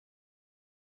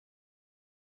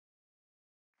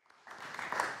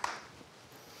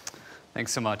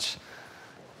Thanks so much.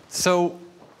 So,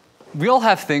 we all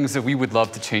have things that we would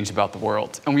love to change about the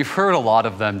world, and we've heard a lot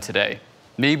of them today.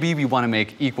 Maybe we want to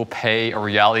make equal pay a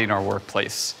reality in our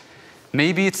workplace.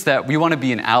 Maybe it's that we want to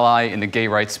be an ally in the gay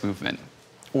rights movement.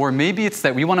 Or maybe it's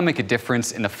that we want to make a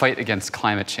difference in the fight against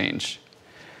climate change.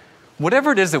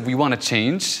 Whatever it is that we want to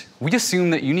change, we assume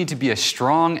that you need to be a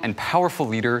strong and powerful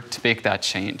leader to make that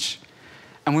change.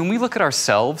 And when we look at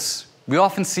ourselves, we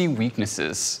often see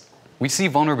weaknesses. We see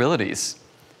vulnerabilities.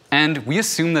 And we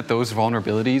assume that those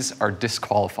vulnerabilities are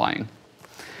disqualifying.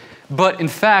 But in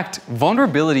fact,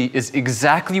 vulnerability is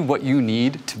exactly what you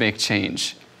need to make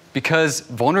change, because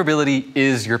vulnerability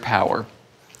is your power.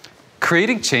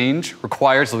 Creating change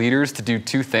requires leaders to do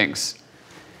two things: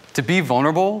 to be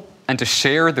vulnerable and to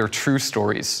share their true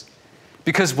stories.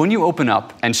 Because when you open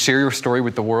up and share your story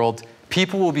with the world,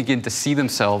 people will begin to see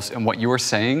themselves in what you are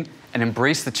saying and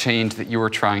embrace the change that you are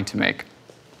trying to make.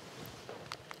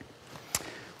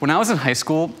 When I was in high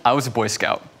school, I was a Boy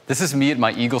Scout. This is me at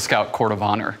my Eagle Scout Court of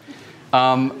Honor.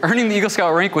 Earning the Eagle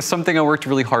Scout rank was something I worked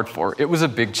really hard for. It was a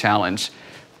big challenge.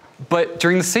 But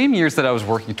during the same years that I was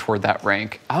working toward that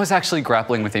rank, I was actually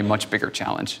grappling with a much bigger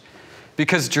challenge.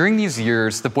 Because during these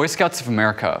years, the Boy Scouts of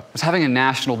America was having a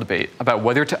national debate about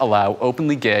whether to allow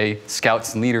openly gay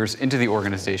scouts and leaders into the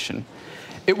organization.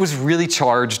 It was really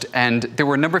charged, and there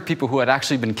were a number of people who had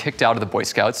actually been kicked out of the Boy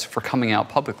Scouts for coming out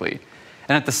publicly.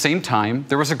 And at the same time,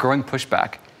 there was a growing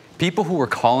pushback. People who were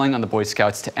calling on the Boy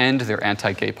Scouts to end their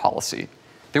anti-gay policy.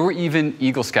 There were even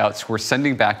Eagle Scouts who were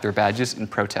sending back their badges in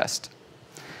protest.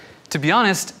 To be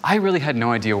honest, I really had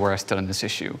no idea where I stood on this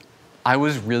issue. I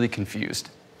was really confused.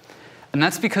 And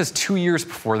that's because 2 years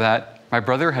before that, my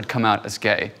brother had come out as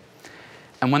gay.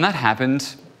 And when that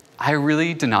happened, I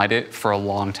really denied it for a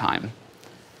long time.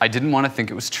 I didn't want to think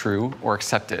it was true or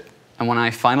accept it. And when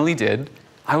I finally did,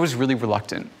 I was really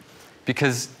reluctant.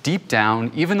 Because deep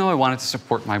down, even though I wanted to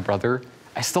support my brother,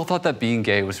 I still thought that being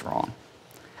gay was wrong.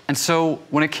 And so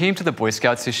when it came to the Boy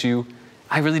Scouts issue,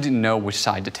 I really didn't know which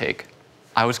side to take.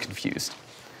 I was confused.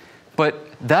 But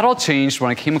that all changed when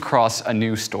I came across a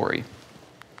new story.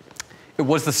 It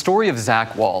was the story of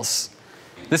Zach Walls.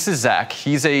 This is Zach.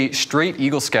 He's a straight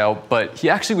Eagle Scout, but he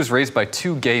actually was raised by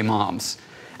 2 gay moms.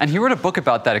 And he wrote a book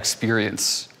about that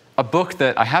experience, a book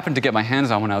that I happened to get my hands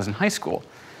on when I was in high school.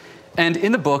 And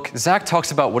in the book, Zach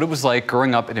talks about what it was like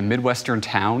growing up in a Midwestern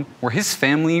town where his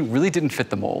family really didn't fit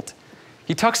the mold.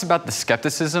 He talks about the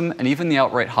skepticism and even the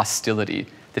outright hostility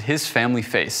that his family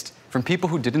faced from people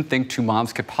who didn't think 2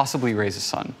 moms could possibly raise a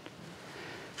son.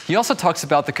 He also talks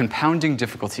about the compounding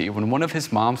difficulty when one of his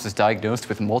moms was diagnosed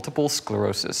with multiple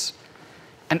sclerosis.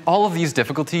 And all of these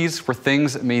difficulties were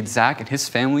things that made Zach and his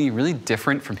family really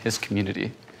different from his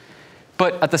community.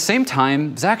 But at the same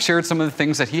time, Zach shared some of the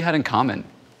things that he had in common.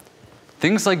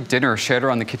 Things like dinner shared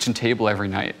around the kitchen table every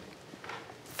night.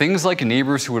 Things like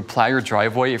neighbors who would plow your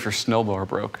driveway if your snowblower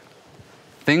broke.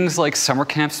 Things like summer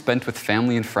camps spent with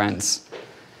family and friends.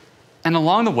 And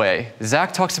along the way,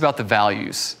 Zach talks about the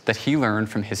values that he learned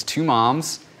from his 2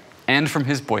 moms and from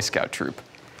his Boy Scout troop.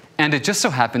 And it just so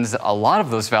happens that a lot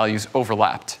of those values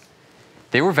overlapped.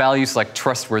 They were values like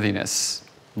trustworthiness,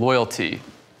 loyalty,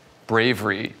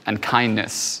 bravery, and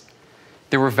kindness.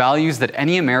 They were values that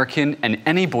any American and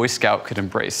any Boy Scout could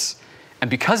embrace. And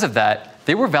because of that,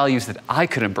 they were values that I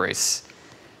could embrace.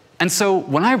 And so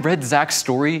when I read Zach's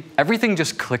story, everything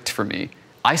just clicked for me.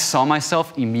 I saw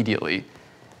myself immediately.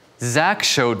 Zach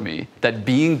showed me that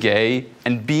being gay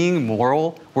and being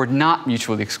moral were not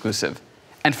mutually exclusive.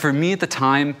 And for me at the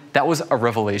time, that was a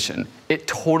revelation. It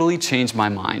totally changed my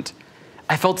mind.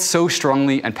 I felt so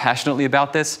strongly and passionately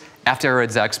about this after I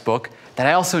read Zach's book that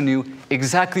I also knew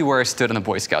exactly where I stood on the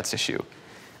Boy Scouts issue.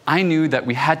 I knew that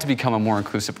we had to become a more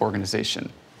inclusive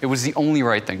organization. It was the only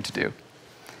right thing to do.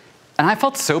 And I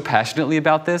felt so passionately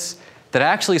about this that I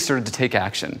actually started to take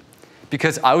action.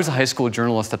 Because I was a high school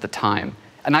journalist at the time,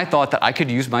 and I thought that I could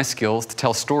use my skills to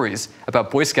tell stories about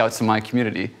Boy Scouts in my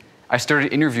community. I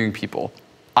started interviewing people.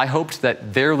 I hoped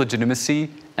that their legitimacy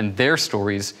and their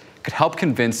stories could help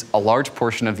convince a large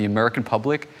portion of the American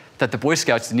public that the Boy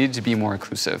Scouts needed to be more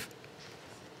inclusive.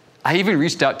 I even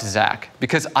reached out to Zach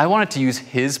because I wanted to use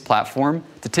his platform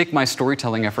to take my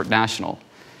storytelling effort national.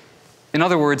 In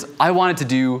other words, I wanted to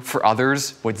do for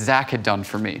others what Zach had done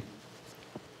for me.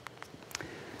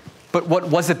 But what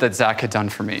was it that Zach had done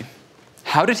for me?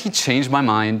 How did he change my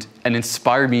mind and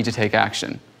inspire me to take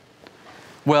action?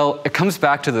 Well, it comes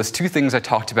back to those 2 things I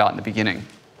talked about in the beginning: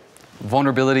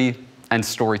 vulnerability and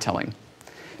storytelling.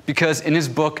 Because in his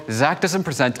book, Zach doesn't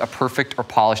present a perfect or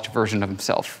polished version of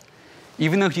himself.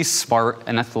 Even though he's smart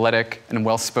and athletic and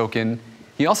well-spoken,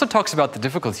 he also talks about the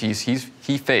difficulties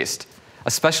he faced,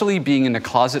 especially being in a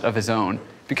closet of his own,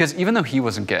 because even though he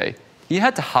wasn't gay, he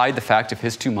had to hide the fact of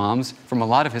his two moms from a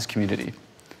lot of his community.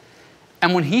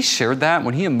 And when he shared that,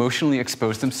 when he emotionally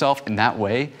exposed himself in that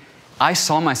way, I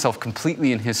saw myself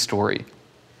completely in his story.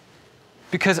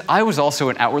 Because I was also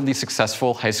an outwardly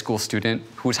successful high school student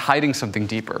who was hiding something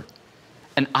deeper.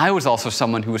 And I was also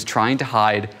someone who was trying to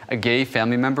hide a gay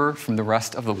family member from the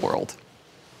rest of the world.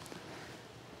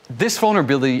 This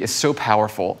vulnerability is so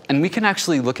powerful, and we can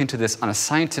actually look into this on a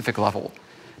scientific level.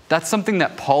 That's something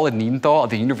that Paula Niedenthal at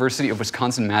the University of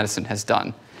Wisconsin-Madison has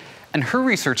done. And her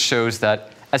research shows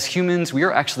that as humans, we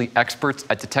are actually experts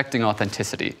at detecting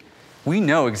authenticity. We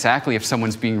know exactly if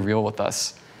someone's being real with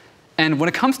us. And when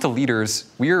it comes to leaders,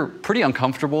 we are pretty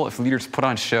uncomfortable if leaders put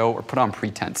on show or put on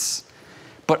pretense.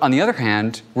 But on the other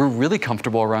hand, we're really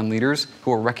comfortable around leaders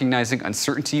who are recognizing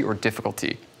uncertainty or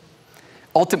difficulty.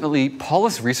 Ultimately,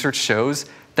 Paula's research shows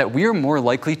that we are more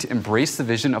likely to embrace the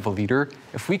vision of a leader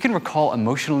if we can recall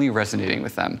emotionally resonating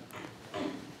with them.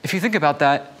 If you think about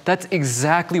that, that's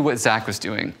exactly what Zach was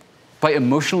doing. By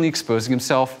emotionally exposing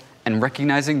himself and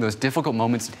recognizing those difficult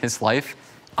moments in his life,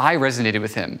 I resonated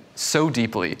with him so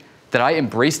deeply that I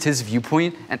embraced his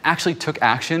viewpoint and actually took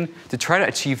action to try to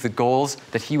achieve the goals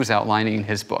that he was outlining in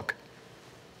his book.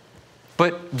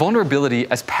 But vulnerability,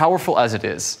 as powerful as it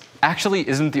is, actually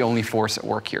isn't the only force at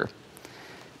work here.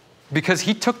 Because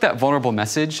he took that vulnerable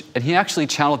message and he actually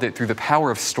channeled it through the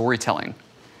power of storytelling.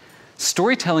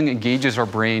 Storytelling engages our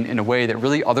brain in a way that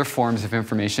really other forms of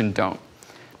information don't.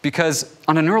 Because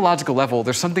on a neurological level,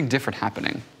 there's something different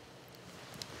happening.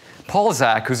 Paul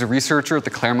Zak, who's a researcher at the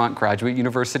Claremont Graduate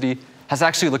University, has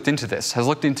actually looked into this, has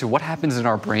looked into what happens in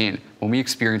our brain when we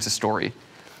experience a story.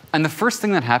 And the first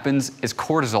thing that happens is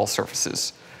cortisol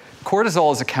surfaces.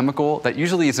 Cortisol is a chemical that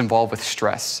usually is involved with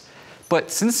stress.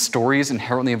 But since stories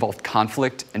inherently involve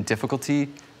conflict and difficulty,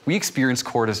 we experience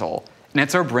cortisol. And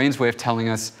it's our brain's way of telling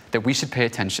us that we should pay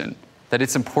attention, that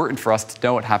it's important for us to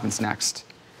know what happens next.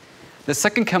 The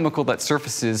second chemical that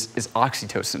surfaces is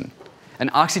oxytocin.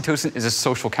 And oxytocin is a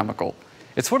social chemical.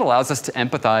 It's what allows us to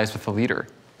empathize with a leader,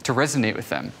 to resonate with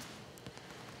them.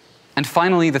 And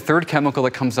finally, the third chemical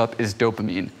that comes up is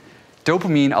dopamine.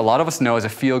 Dopamine, a lot of us know as a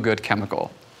feel-good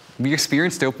chemical. We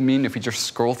experience dopamine if we just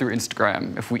scroll through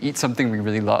Instagram, if we eat something we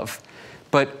really love.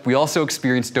 But we also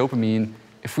experience dopamine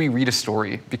if we read a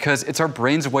story, because it's our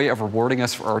brain's way of rewarding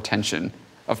us for our attention,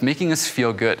 of making us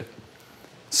feel good.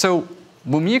 So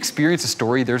when we experience a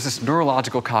story, there's this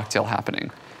neurological cocktail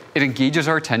happening. It engages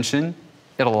our attention,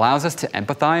 it allows us to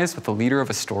empathize with the leader of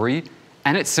a story,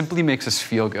 and it simply makes us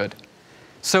feel good.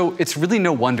 So it's really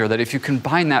no wonder that if you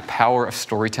combine that power of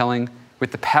storytelling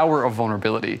with the power of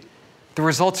vulnerability, the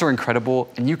results are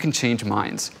incredible and you can change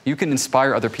minds. You can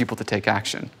inspire other people to take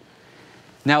action.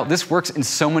 Now, this works in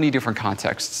so many different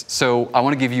contexts, so I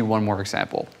want to give you one more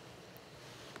example.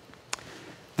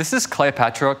 This is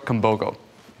Cleopatra Kumbogo.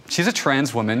 She's a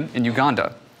trans woman in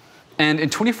Uganda. And in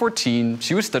 2014,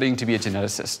 she was studying to be a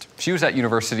geneticist. She was at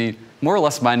university, more or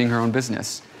less minding her own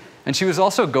business. And she was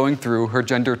also going through her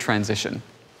gender transition.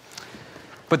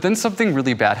 But then something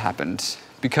really bad happened,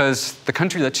 because the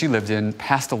country that she lived in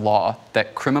passed a law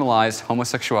that criminalized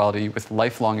homosexuality with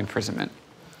lifelong imprisonment.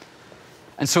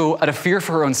 And so, out of fear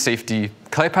for her own safety,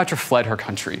 Cleopatra fled her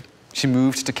country. She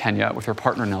moved to Kenya with her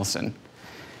partner Nelson.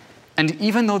 And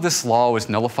even though this law was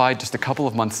nullified just a couple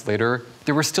of months later,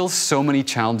 there were still so many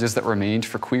challenges that remained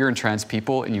for queer and trans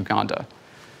people in Uganda.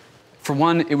 For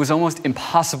one, it was almost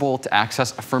impossible to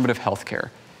access affirmative health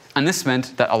care. And this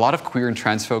meant that a lot of queer and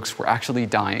trans folks were actually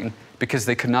dying because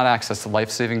they could not access the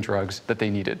life-saving drugs that they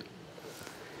needed.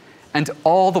 And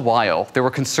all the while, there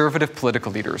were conservative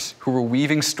political leaders who were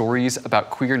weaving stories about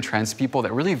queer and trans people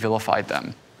that really vilified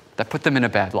them, that put them in a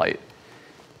bad light.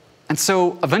 And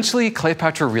so eventually,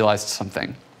 Cleopatra realized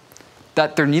something,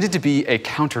 that there needed to be a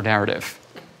counter-narrative.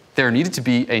 There needed to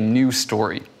be a new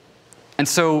story. And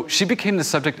so she became the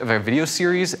subject of a video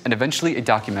series and eventually a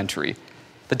documentary.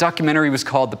 The documentary was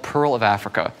called The Pearl of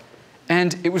Africa.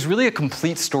 And it was really a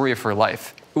complete story of her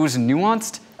life. It was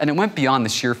nuanced, and it went beyond the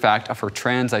sheer fact of her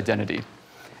trans identity.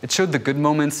 It showed the good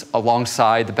moments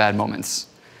alongside the bad moments.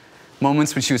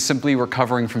 Moments when she was simply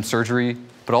recovering from surgery,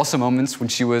 but also moments when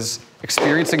she was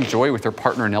experiencing joy with her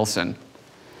partner, Nelson.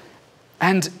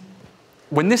 And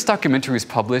when this documentary was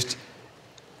published,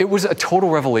 it was a total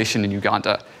revelation in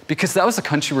Uganda, because that was a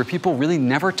country where people really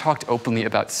never talked openly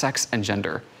about sex and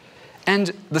gender.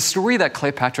 And the story that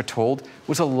Cleopatra told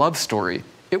was a love story.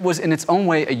 It was, in its own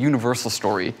way, a universal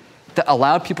story that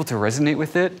allowed people to resonate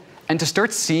with it and to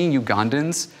start seeing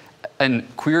Ugandans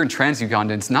and queer and trans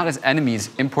Ugandans not as enemies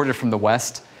imported from the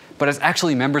West, but as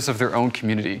actually members of their own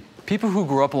community, people who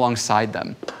grew up alongside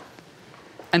them.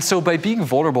 And so by being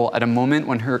vulnerable at a moment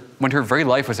when her very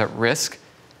life was at risk,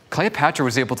 Cleopatra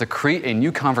was able to create a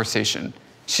new conversation.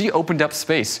 She opened up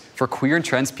space for queer and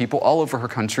trans people all over her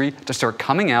country to start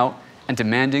coming out and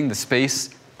demanding the space,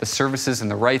 the services,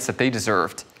 and the rights that they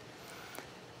deserved.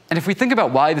 And if we think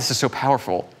about why this is so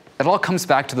powerful, it all comes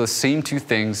back to those same two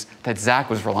things that Zach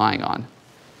was relying on: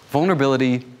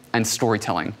 vulnerability and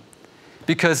storytelling.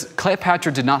 Because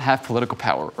Cleopatra did not have political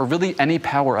power, or really any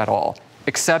power at all,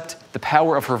 except the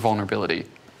power of her vulnerability.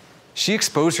 She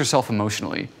exposed herself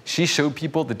emotionally. She showed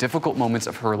people the difficult moments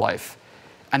of her life.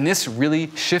 And this really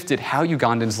shifted how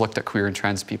Ugandans looked at queer and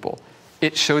trans people.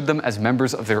 It showed them as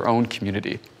members of their own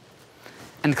community.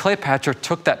 And Cleopatra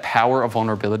took that power of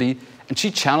vulnerability and she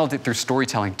channeled it through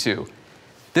storytelling too.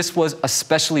 This was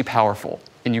especially powerful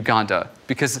in Uganda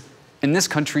because in this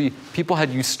country, people had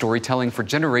used storytelling for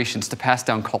generations to pass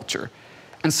down culture.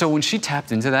 And so when she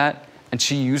tapped into that and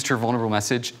she used her vulnerable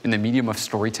message in the medium of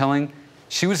storytelling,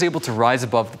 she was able to rise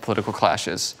above the political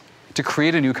clashes, to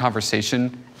create a new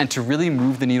conversation, and to really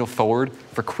move the needle forward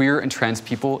for queer and trans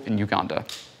people in Uganda.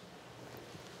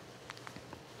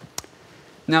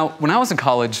 Now, when I was in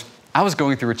college, I was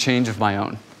going through a change of my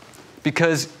own.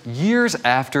 Because years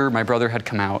after my brother had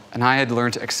come out and I had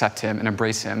learned to accept him and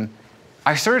embrace him,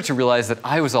 I started to realize that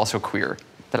I was also queer,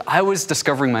 that I was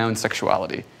discovering my own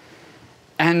sexuality.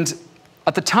 And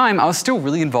at the time, I was still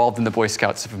really involved in the Boy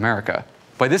Scouts of America.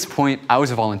 By this point, I was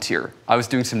a volunteer. I was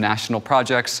doing some national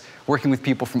projects, working with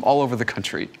people from all over the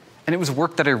country, and it was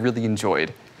work that I really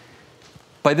enjoyed.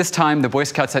 By this time, the Boy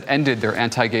Scouts had ended their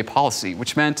anti-gay policy,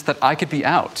 which meant that I could be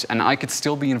out and I could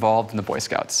still be involved in the Boy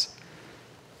Scouts.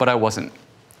 But I wasn't.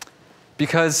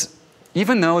 Because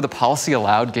even though the policy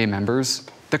allowed gay members,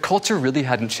 the culture really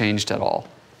hadn't changed at all.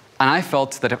 And I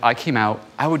felt that if I came out,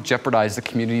 I would jeopardize the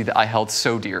community that I held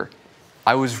so dear.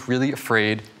 I was really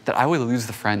afraid that I would lose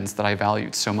the friends that I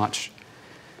valued so much.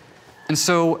 And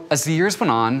so as the years went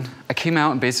on, I came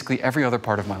out in basically every other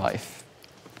part of my life,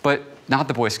 but not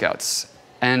the Boy Scouts.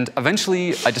 And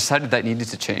eventually I decided that needed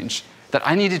to change, that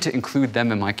I needed to include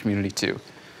them in my community too.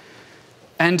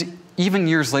 And even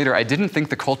years later, I didn't think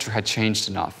the culture had changed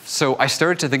enough. So I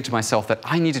started to think to myself that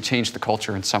I need to change the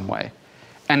culture in some way.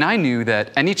 And I knew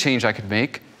that any change I could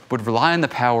make would rely on the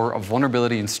power of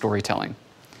vulnerability and storytelling.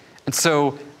 And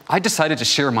so I decided to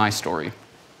share my story.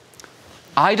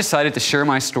 I decided to share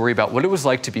my story about what it was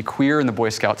like to be queer in the Boy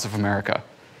Scouts of America.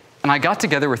 And I got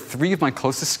together with 3 of my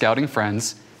closest scouting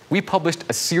friends. We published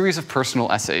a series of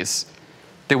personal essays.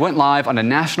 They went live on a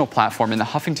national platform in the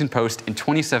Huffington Post in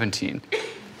 2017.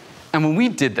 And when we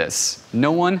did this,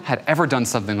 no one had ever done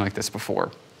something like this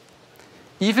before.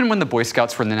 Even when the Boy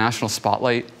Scouts were in the national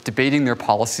spotlight debating their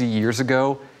policy years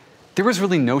ago, there was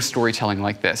really no storytelling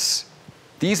like this.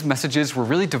 These messages were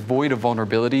really devoid of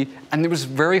vulnerability, and it was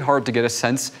very hard to get a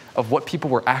sense of what people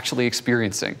were actually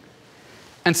experiencing.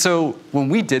 And so when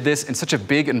we did this in such a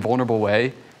big and vulnerable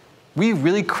way, we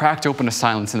really cracked open a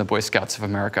silence in the Boy Scouts of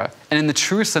America. And in the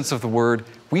truest sense of the word,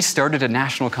 we started a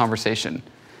national conversation.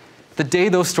 The day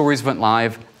those stories went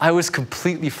live, I was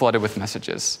completely flooded with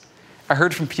messages. I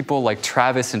heard from people like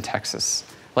Travis in Texas,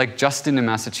 like Justin in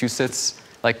Massachusetts,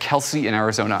 like Kelsey in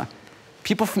Arizona,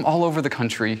 people from all over the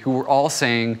country who were all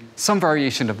saying some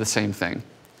variation of the same thing.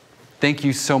 Thank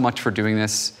you so much for doing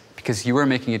this, because you are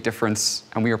making a difference,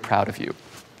 and we are proud of you.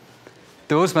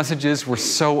 Those messages were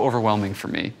so overwhelming for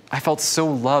me. I felt so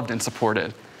loved and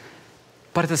supported.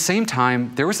 But at the same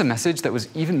time, there was a message that was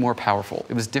even more powerful.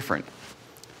 It was different.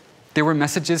 There were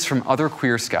messages from other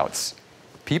queer scouts,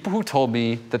 people who told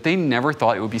me that they never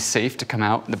thought it would be safe to come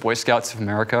out in the Boy Scouts of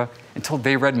America until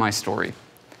they read my story.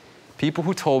 People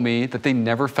who told me that they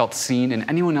never felt seen in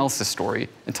anyone else's story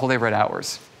until they read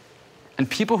ours. And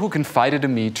people who confided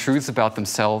in me truths about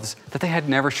themselves that they had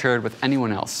never shared with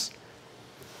anyone else.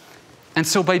 And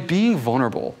so by being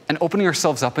vulnerable and opening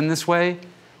ourselves up in this way,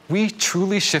 we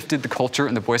truly shifted the culture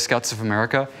in the Boy Scouts of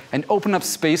America and opened up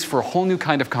space for a whole new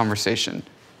kind of conversation.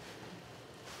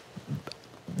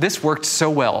 This worked so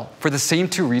well for the same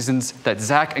 2 reasons that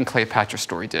Zach and Cleopatra's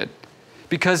story did.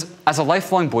 Because as a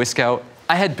lifelong Boy Scout,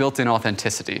 I had built-in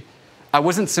authenticity. I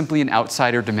wasn't simply an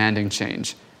outsider demanding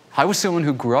change. I was someone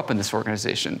who grew up in this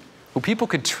organization, who people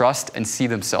could trust and see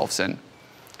themselves in.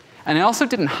 And I also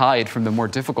didn't hide from the more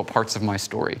difficult parts of my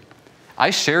story.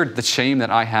 I shared the shame that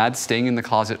I had staying in the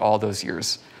closet all those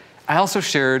years. I also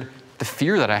shared the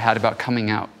fear that I had about coming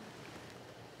out.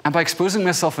 And by exposing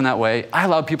myself in that way, I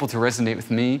allowed people to resonate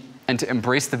with me and to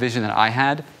embrace the vision that I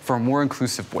had for a more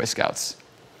inclusive Boy Scouts.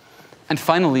 And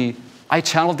finally, I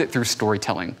channeled it through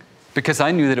storytelling because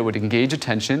I knew that it would engage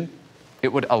attention, it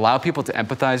would allow people to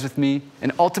empathize with me,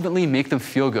 and ultimately make them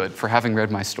feel good for having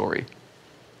read my story.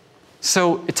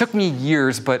 So it took me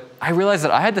years, but I realized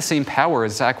that I had the same power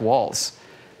as Zach Walls,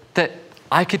 that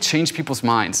I could change people's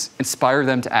minds, inspire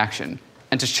them to action,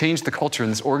 and to change the culture in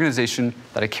this organization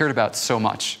that I cared about so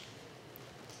much.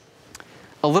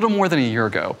 A little more than a year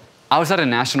ago, I was at a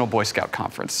National Boy Scout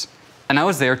conference, and I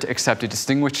was there to accept a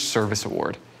Distinguished Service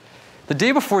Award. The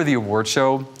day before the award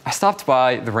show, I stopped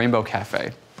by the Rainbow Cafe.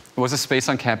 It was a space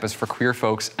on campus for queer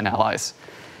folks and allies.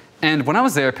 And when I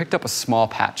was there, I picked up a small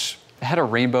patch. It had a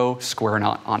rainbow square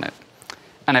knot on it.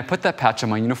 And I put that patch on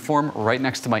my uniform right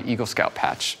next to my Eagle Scout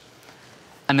patch.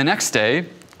 And the next day,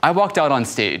 I walked out on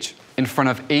stage in front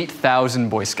of 8,000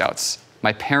 Boy Scouts,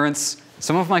 my parents,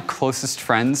 some of my closest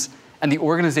friends, and the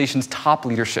organization's top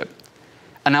leadership.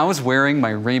 And I was wearing my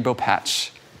rainbow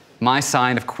patch, my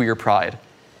sign of queer pride.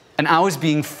 And I was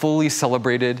being fully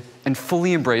celebrated and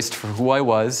fully embraced for who I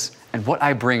was and what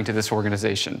I bring to this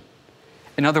organization.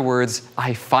 In other words,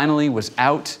 I finally was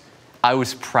out, I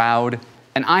was proud,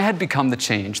 and I had become the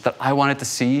change that I wanted to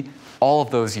see all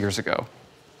of those years ago.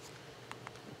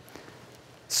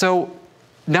 So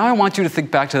now I want you to think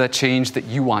back to that change that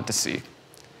you want to see,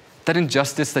 that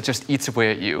injustice that just eats away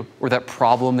at you, or that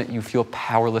problem that you feel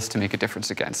powerless to make a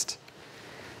difference against.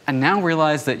 And now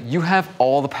realize that you have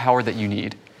all the power that you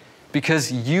need,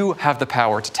 because you have the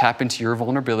power to tap into your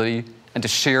vulnerability and to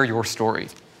share your story.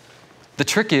 The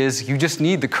trick is, you just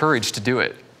need the courage to do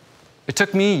it. It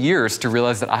took me years to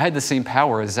realize that I had the same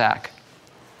power as Zach.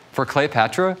 For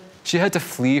Cleopatra, she had to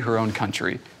flee her own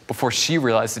country before she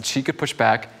realized that she could push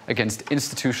back against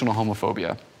institutional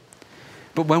homophobia.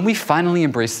 But when we finally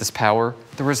embrace this power,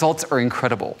 the results are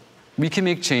incredible. We can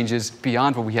make changes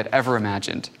beyond what we had ever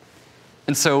imagined.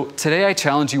 And so today I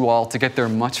challenge you all to get there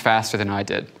much faster than I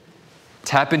did.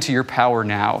 Tap into your power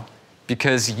now,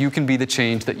 because you can be the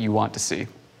change that you want to see.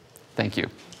 Thank you.